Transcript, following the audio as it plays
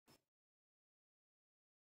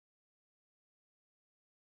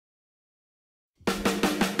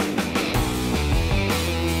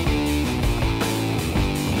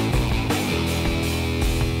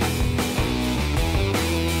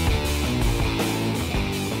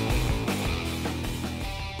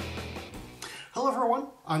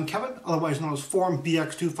I'm Kevin, otherwise known as Form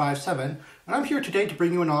BX257, and I'm here today to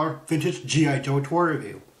bring you another vintage G.I. Joe toy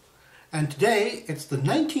review. And today, it's the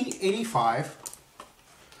 1985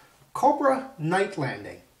 Cobra Night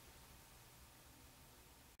Landing.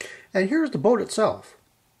 And here's the boat itself.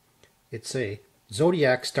 It's a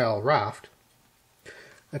Zodiac-style raft.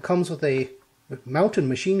 It comes with a mountain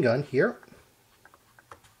machine gun here,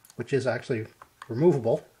 which is actually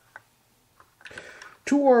removable.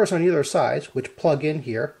 2 oars on either side, which plug in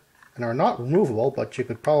here, and are not removable, but you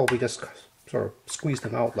could probably just sort of squeeze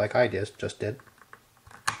them out like I just did.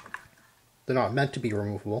 They're not meant to be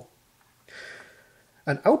removable.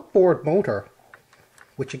 An outboard motor,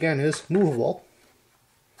 which again is movable,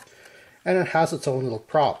 and it has its own little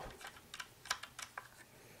prop.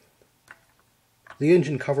 The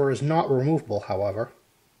engine cover is not removable, however,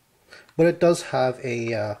 but it does have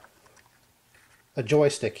a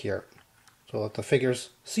joystick here, so that the figures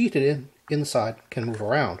seated inside can move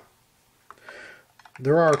around.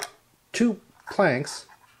 There are 2 planks,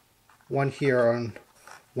 one here and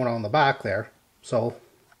one on the back there, so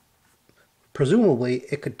presumably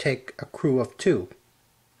it could take a crew of 2.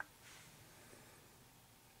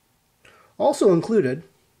 Also included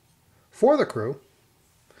for the crew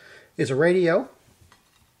is a radio,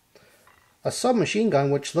 a submachine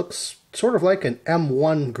gun which looks sort of like an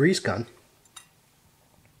M1 grease gun,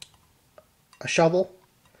 a shovel,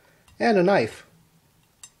 and a knife.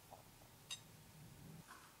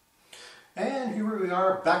 And here we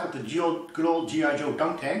are back at the good old G.I. Joe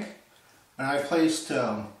dunk tank, and I placed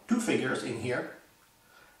 2 figures in here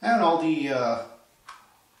and all the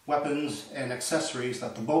weapons and accessories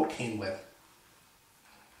that the boat came with.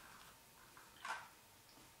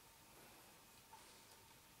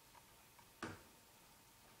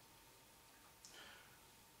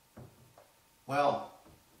 Well,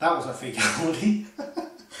 that was a fatality.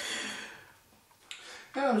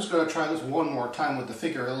 And I'm just going to try this one more time with the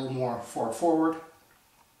figure a little more forward.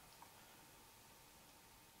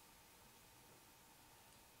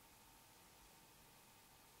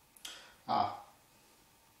 I'm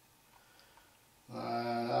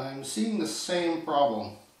seeing the same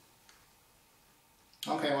problem.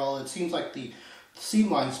 Okay, well, it seems like the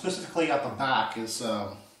seam line specifically at the back is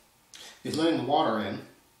letting the water in.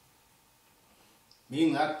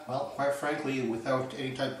 Meaning that, well, quite frankly, without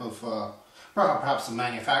any type of, perhaps a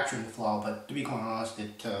manufacturing flaw, but to be quite honest,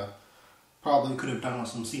 it probably could have done with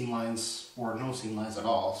some seam lines or no seam lines at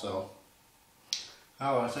all, so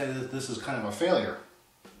I would say that this is kind of a failure.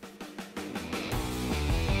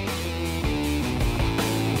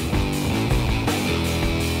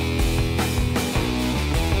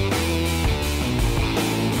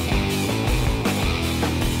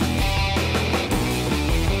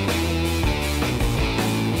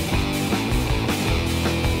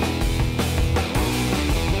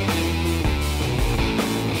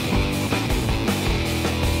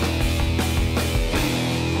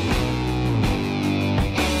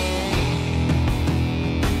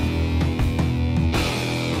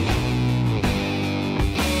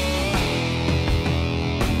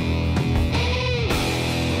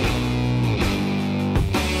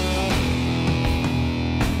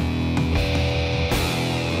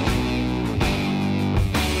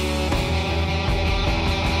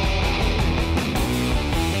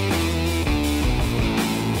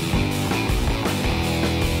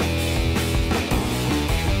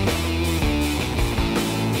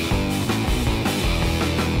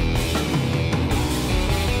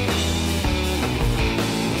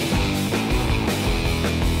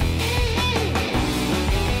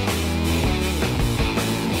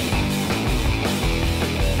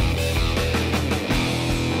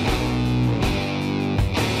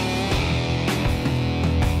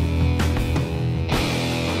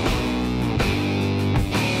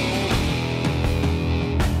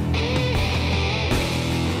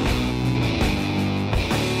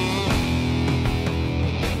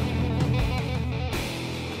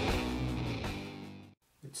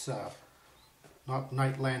 It's not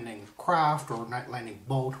night landing craft or night landing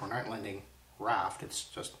boat or night landing raft, it's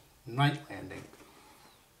just night landing.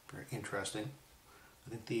 Very interesting. I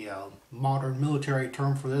think the modern military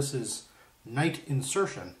term for this is night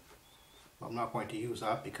insertion. But I'm not going to use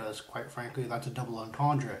that because, quite frankly, that's a double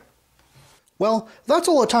entendre. Well, that's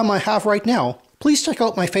all the time I have right now. Please check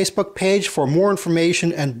out my Facebook page for more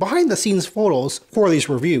information and behind-the-scenes photos for these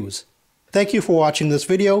reviews. Thank you for watching this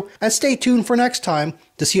video, and stay tuned for next time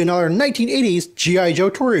to see another 1980s G.I. Joe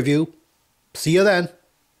toy review. See you then.